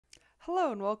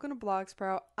Hello and welcome to Blog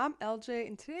Sprout. I'm LJ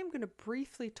and today I'm going to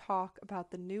briefly talk about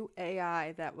the new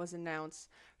AI that was announced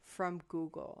from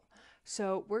Google.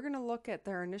 So we're going to look at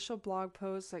their initial blog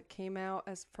post that came out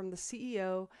as from the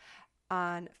CEO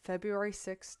on February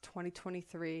 6,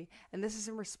 2023, and this is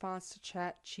in response to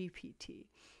ChatGPT.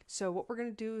 So what we're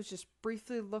going to do is just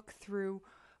briefly look through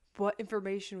what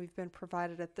information we've been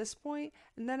provided at this point,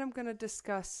 and then I'm going to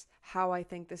discuss how I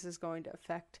think this is going to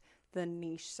affect the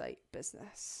niche site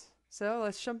business. So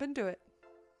let's jump into it.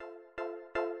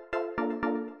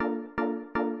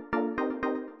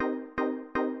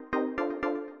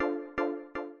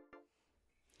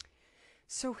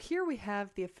 So here we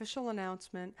have the official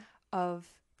announcement of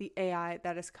the AI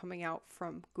that is coming out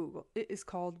from Google. It is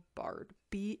called Bard,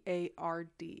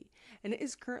 B-A-R-D, and it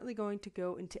is currently going to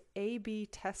go into A/B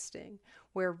testing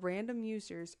where random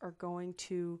users are going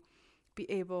to be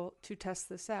able to test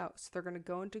this out. So they're going to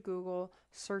go into Google,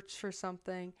 search for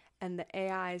something, and the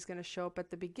AI is going to show up at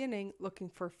the beginning looking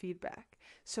for feedback.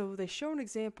 So they show an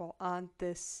example on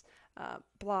this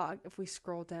blog if we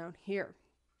scroll down here.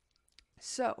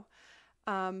 So,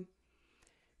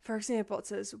 for example, it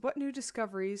says, what new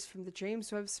discoveries from the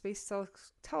James Webb Space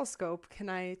Telescope can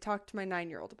I talk to my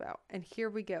 9-year-old about? And here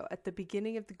we go. At the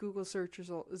beginning of the Google search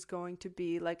result is going to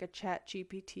be like a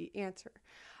ChatGPT answer.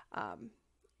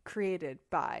 Created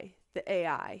by the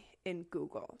AI in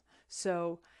Google.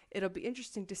 So it'll be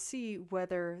interesting to see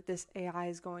whether this AI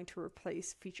is going to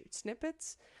replace featured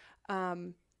snippets,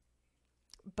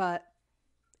 but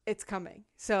it's coming.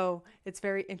 So it's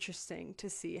very interesting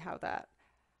to see how that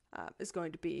is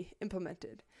going to be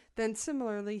implemented. Then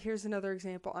similarly, here's another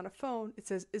example on a phone. It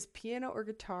says, is piano or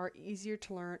guitar easier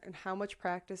to learn and how much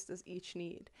practice does each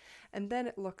need? And then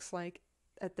it looks like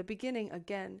at the beginning,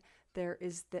 again, there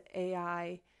is the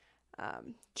AI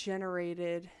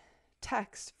generated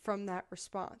text from that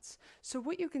response. So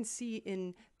what you can see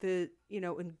in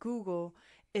in Google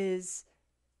is,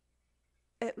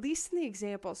 at least in the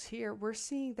examples here, we're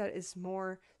seeing that is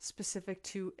more specific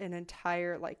to an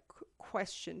entire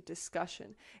question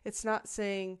discussion. It's not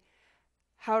saying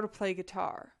how to play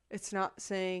guitar. It's not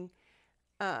saying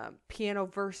piano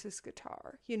versus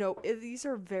guitar. These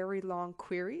are very long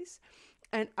queries,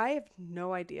 and I have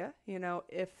no idea,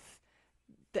 if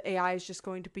the AI is just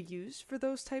going to be used for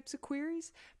those types of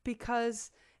queries,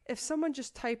 because if someone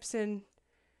just types in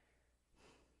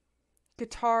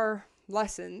guitar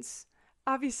lessons,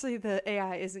 obviously the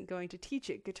AI isn't going to teach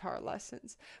it guitar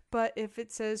lessons. But if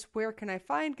it says, where can I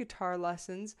find guitar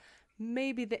lessons?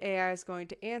 Maybe the AI is going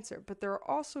to answer, but there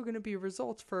are also going to be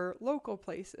results for local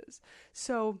places.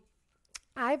 So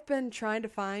I've been trying to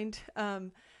find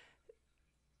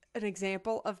an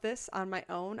example of this on my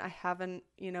own. I haven't,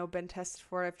 been tested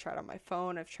for it. I've tried on my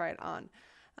phone. I've tried on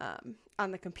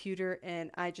the computer,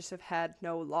 and I just have had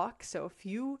no luck. So if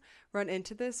you run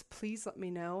into this, please let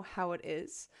me know how it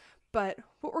is. But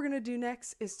what we're going to do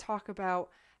next is talk about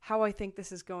how I think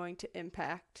this is going to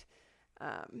impact,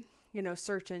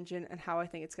 search engine, and how I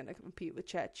think it's going to compete with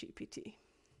ChatGPT.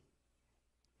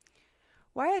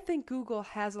 Why I think Google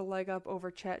has a leg up over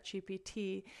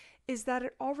ChatGPT is that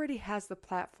it already has the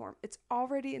platform. It's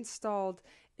already installed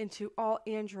into all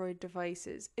Android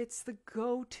devices. It's the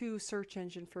go-to search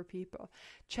engine for people.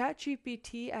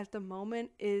 ChatGPT at the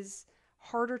moment is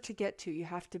harder to get to. You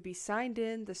have to be signed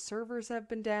in, the servers have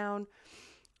been down,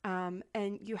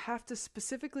 and you have to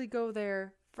specifically go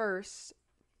there first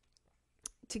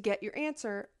to get your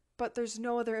answer, but there's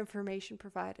no other information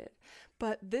provided.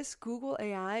 But this Google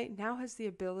AI now has the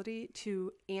ability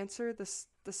to answer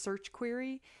the search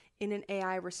query in an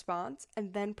AI response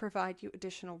and then provide you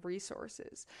additional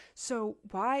resources. So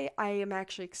why I am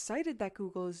actually excited that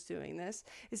Google is doing this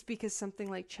is because something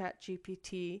like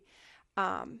ChatGPT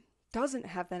doesn't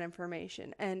have that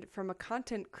information. And from a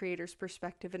content creator's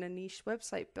perspective and a niche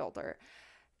website builder,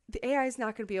 the AI is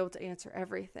not going to be able to answer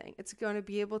everything. It's going to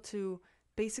be able to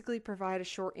basically provide a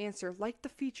short answer like the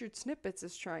featured snippets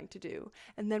is trying to do,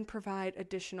 and then provide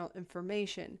additional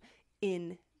information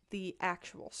in the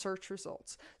actual search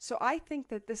results. So I think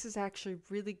that this is actually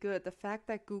really good. The fact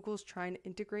that Google's trying to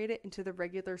integrate it into the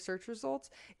regular search results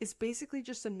is basically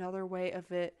just another way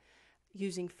of it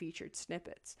using featured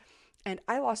snippets. And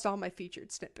I lost all my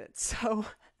featured snippets, so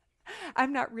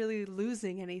I'm not really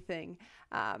losing anything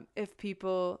if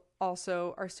people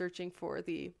also are searching for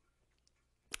the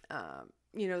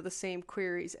the same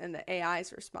queries and the AI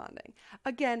is responding.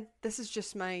 Again, this is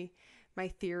just my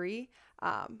theory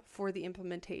for the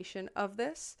implementation of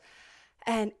this.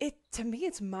 And to me,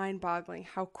 it's mind-boggling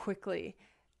how quickly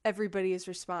everybody is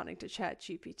responding to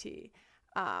ChatGPT.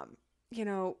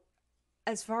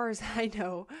 As far as I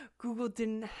know, Google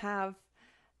didn't have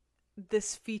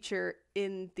this feature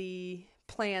in the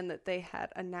plan that they had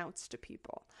announced to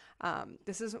people.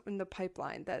 This isn't in the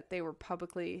pipeline that they were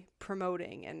publicly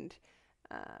promoting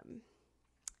um,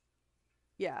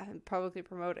 and publicly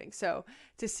promoting. So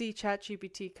to see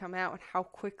ChatGPT come out and how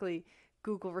quickly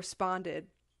Google responded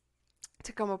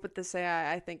to come up with this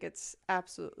AI, I think it's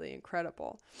absolutely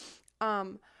incredible.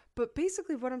 Um, but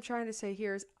basically, what I'm trying to say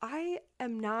here is I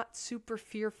am not super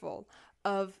fearful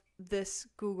of this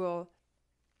Google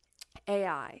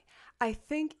AI. I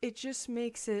think it just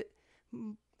makes it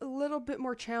a little bit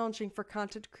more challenging for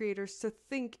content creators to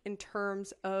think in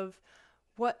terms of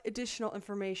what additional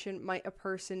information might a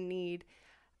person need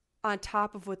on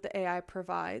top of what the AI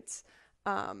provides.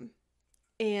 And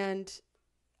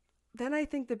then I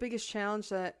think the biggest challenge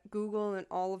that Google and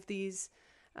all of these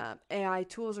AI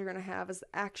tools are going to have is the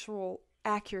actual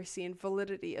accuracy and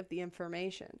validity of the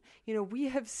information. We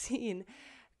have seen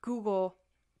Google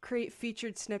create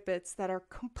featured snippets that are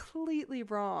completely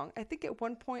wrong. I think at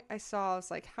one point I saw, I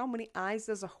was like, how many eyes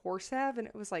does a horse have? And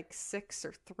it was like 6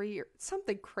 or 3 or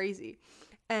something crazy.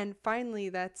 And finally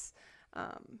that's,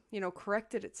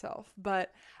 corrected itself.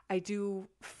 But I do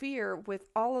fear with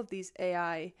all of these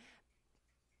AI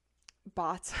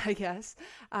bots, I guess,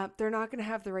 they're not going to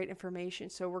have the right information.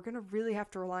 So we're going to really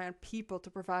have to rely on people to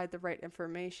provide the right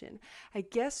information. I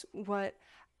guess what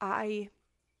I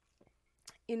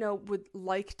would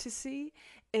like to see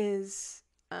is,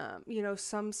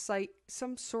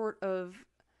 some sort of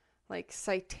like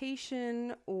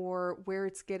citation or where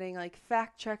it's getting like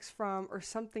fact checks from or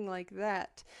something like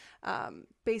that.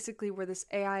 Basically, where this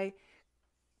AI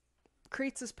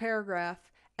creates this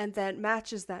paragraph and then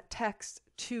matches that text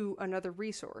to another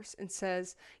resource and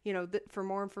says, for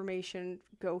more information,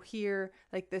 go here.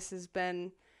 Like this has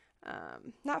been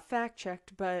not fact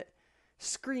checked, but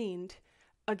screened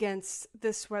against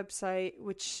this website,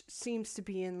 which seems to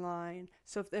be in line.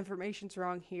 So if the information's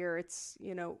wrong here, it's,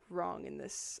 wrong in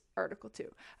this article too.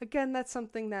 Again, that's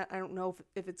something that I don't know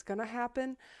if it's going to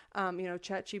happen.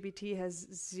 ChatGPT has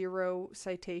 0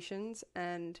 citations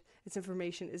and its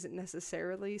information isn't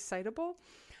necessarily citable.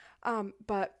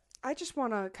 But I just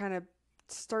want to kind of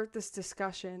start this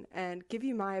discussion and give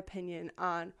you my opinion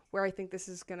on where I think this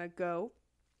is going to go.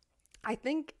 I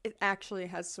think it actually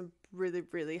has some really,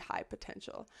 really high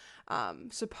potential.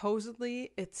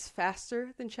 Supposedly, it's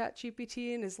faster than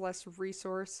ChatGPT and is less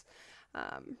resource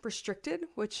restricted,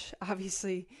 which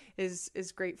obviously is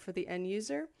great for the end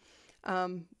user.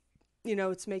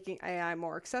 It's making AI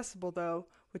more accessible, though,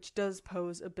 which does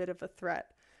pose a bit of a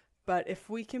threat. But if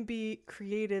we can be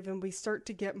creative and we start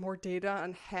to get more data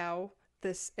on how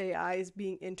this AI is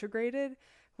being integrated,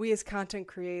 we as content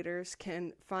creators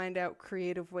can find out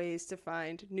creative ways to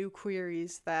find new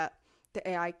queries that the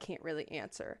AI can't really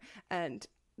answer. And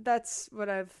that's what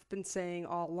I've been saying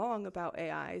all along about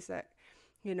AI is that,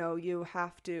 you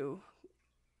have to,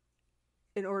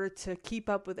 in order to keep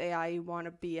up with AI, you want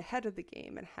to be ahead of the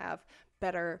game and have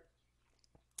better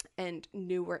and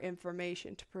newer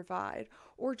information to provide,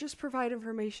 or just provide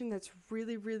information that's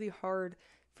really, really hard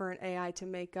for an AI to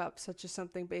make up, such as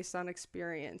something based on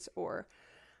experience or,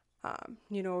 a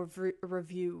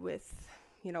review with,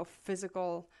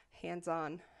 physical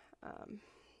hands-on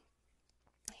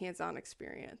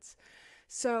experience.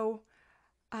 So,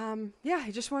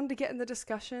 I just wanted to get in the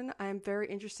discussion. I'm very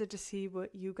interested to see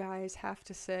what you guys have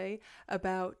to say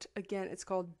about, again, it's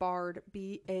called Bard,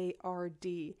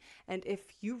 B-A-R-D. And if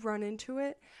you run into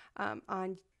it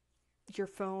on your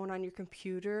phone, on your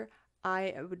computer,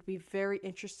 I would be very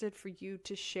interested for you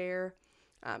to share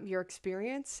your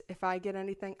experience. If I get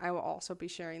anything, I will also be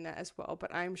sharing that as well.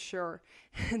 But I'm sure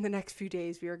in the next few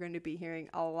days we are going to be hearing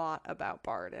a lot about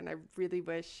Bard, and I really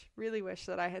wish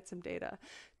that I had some data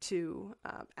to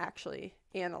actually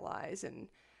analyze and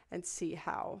see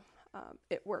how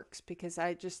it works, because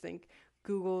I just think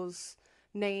Google's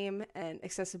name and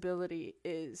accessibility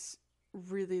is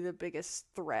really the biggest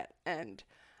threat, and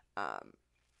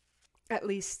at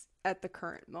least at the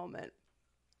current moment.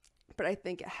 But I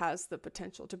think it has the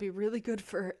potential to be really good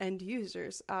for end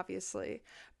users, obviously.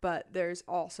 But there's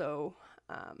also,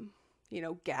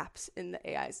 gaps in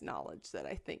the AI's knowledge that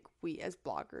I think we as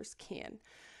bloggers can,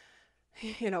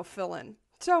 fill in.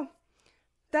 So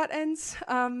that ends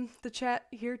the chat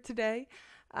here today.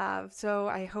 So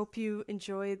I hope you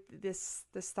enjoyed this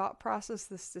thought process,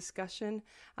 this discussion.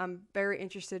 I'm very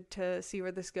interested to see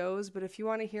where this goes. But if you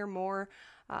want to hear more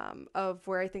of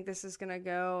where I think this is going to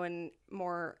go and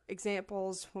more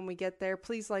examples when we get there,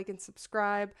 please like and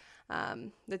subscribe.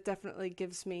 That definitely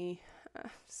gives me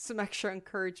some extra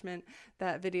encouragement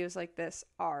that videos like this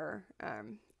are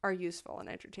useful and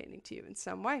entertaining to you in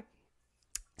some way.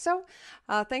 So,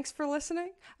 thanks for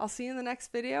listening. I'll see you in the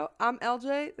next video. I'm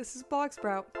LJ. This is Blog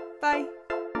Sprout. Bye.